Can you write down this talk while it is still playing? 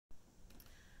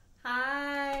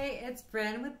it's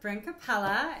Brynn with Brynn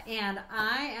Capella, and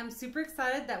I am super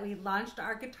excited that we launched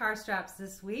our guitar straps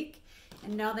this week.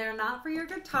 And no, they're not for your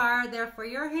guitar, they're for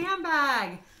your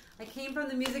handbag. I came from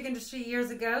the music industry years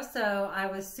ago, so I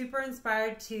was super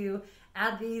inspired to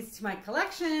add these to my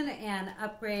collection and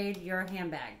upgrade your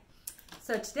handbag.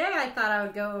 So today I thought I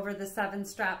would go over the 7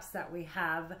 straps that we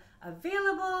have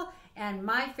available and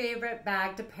my favorite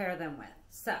bag to pair them with.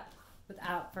 So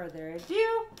without further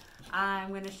ado, I'm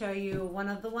going to show you one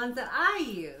of the ones that I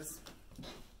use.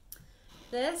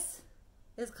 This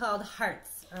is called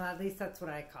Hearts, or at least that's what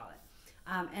I call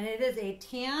it. And it is a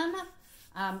tan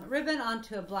ribbon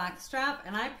onto a black strap,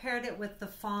 and I paired it with the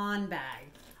fawn bag.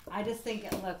 I just think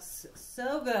it looks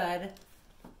so good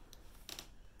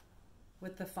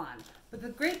with the fawn. But the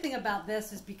great thing about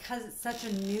this is because it's such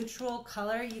a neutral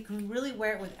color, you can really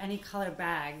wear it with any color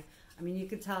bag. I mean, you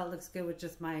can tell it looks good with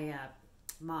just my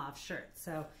mauve shirt.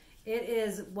 So it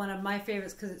is one of my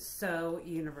favorites because it's so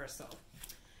universal.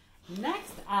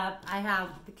 Next up, I have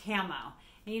the camo.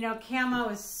 And you know, camo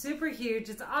is super huge.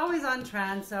 It's always on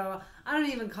trend, so I don't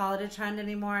even call it a trend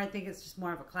anymore. I think it's just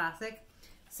more of a classic.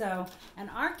 So, and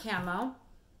our camo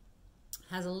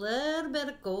has a little bit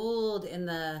of gold in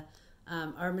the,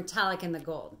 or metallic in the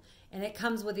gold. And it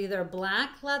comes with either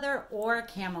black leather or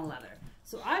camo leather.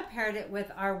 So I paired it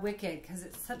with our Wicked because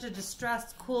it's such a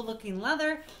distressed, cool looking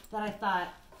leather that I thought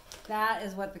that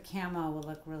is what the camo will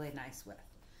look really nice with.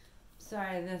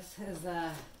 Sorry, this is,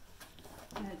 I'm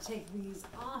going to take these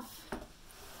off.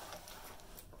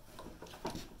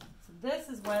 So this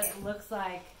is what it looks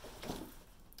like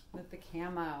with the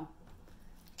camo.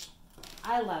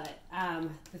 I love it.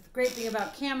 The great thing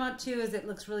about camo too is it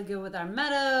looks really good with our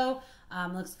meadow,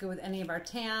 looks good with any of our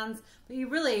tans, but you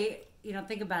really, you know,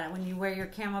 think about it. When you wear your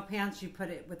camo pants, you put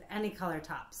it with any color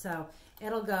top. So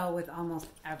it'll go with almost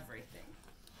everything.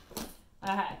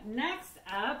 Next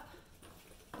up,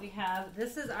 we have,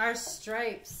 this is our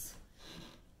stripes.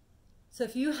 So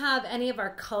if you have any of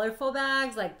our colorful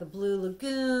bags, like the Blue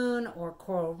Lagoon or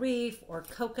Coral Reef or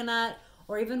Coconut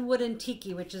or even Wooden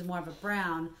Tiki, which is more of a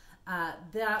brown,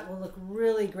 that will look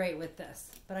really great with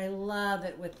this. But I love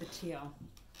it with the teal.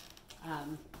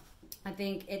 I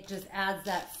think it just adds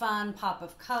that fun pop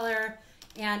of color,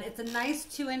 and it's a nice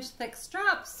 2-inch thick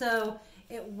strap, so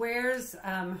it wears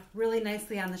really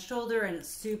nicely on the shoulder and it's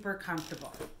super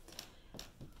comfortable.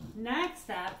 Next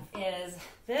up is,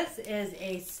 this is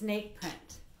a snake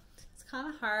print. It's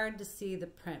kind of hard to see the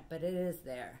print, but it is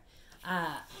there.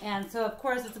 And so of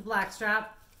course it's a black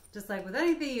strap. Just like with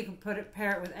anything, you can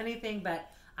pair it with anything,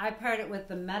 but I paired it with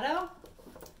the meadow.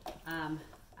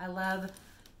 I love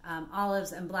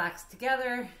olives and blacks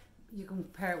together. You can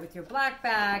pair it with your black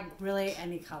bag, really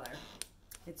any color.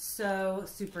 It's so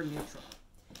super neutral.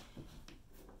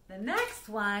 The next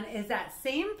one is that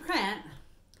same print,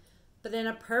 but in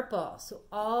a purple. So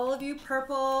all of you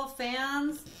purple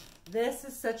fans, this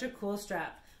is such a cool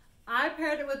strap. I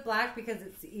paired it with black because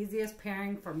it's the easiest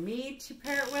pairing for me to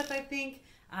pair it with, I think.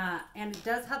 And it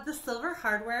does have the silver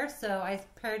hardware, so I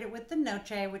paired it with the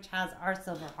Noche, which has our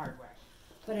silver hardware.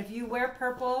 But if you wear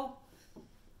purple,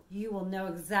 you will know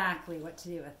exactly what to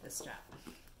do with this strap.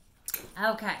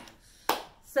 Okay,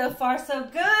 so far so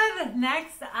good.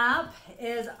 Next up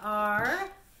is our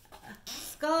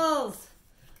skulls.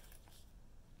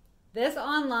 This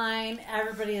online,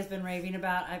 everybody has been raving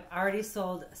about. I've already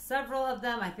sold several of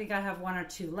them. I think I have 1 or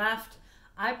 2 left.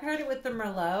 I paired it with the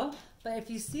Merlot, but if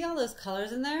you see all those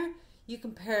colors in there, you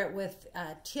can pair it with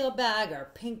a teal bag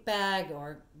or pink bag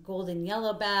or golden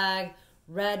yellow bag,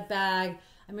 red bag.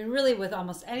 I mean, really with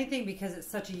almost anything because it's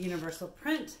such a universal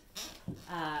print.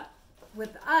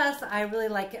 With us, I really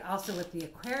like it also with the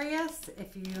Aquarius.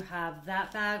 If you have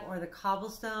that bag, or the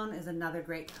Cobblestone is another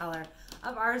great color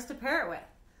of ours to pair it with.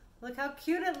 Look how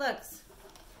cute it looks.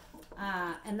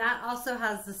 And that also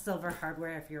has the silver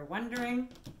hardware if you're wondering.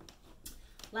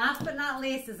 Last but not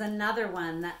least is another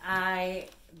one that I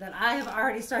have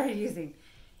already started using.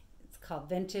 It's called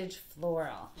Vintage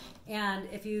Floral. And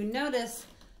if you notice,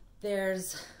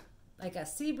 there's like a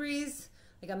sea breeze,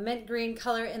 like a mint green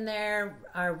color in there.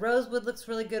 Our rosewood looks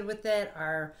really good with it.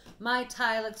 Our Mai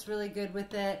Tai looks really good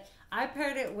with it. I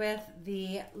paired it with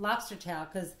the lobster tail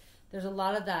because there's a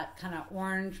lot of that kind of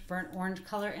orange, burnt orange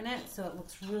color in it, so it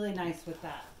looks really nice with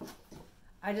that.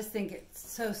 I just think it's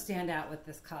so stand out with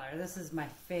this color. This is my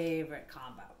favorite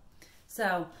combo.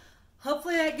 So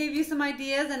hopefully that gave you some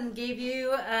ideas and gave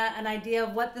you an idea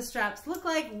of what the straps look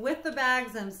like with the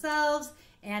bags themselves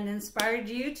and inspired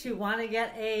you to want to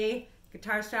get a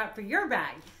guitar strap for your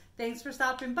bag. Thanks for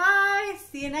stopping by.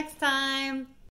 See you next time.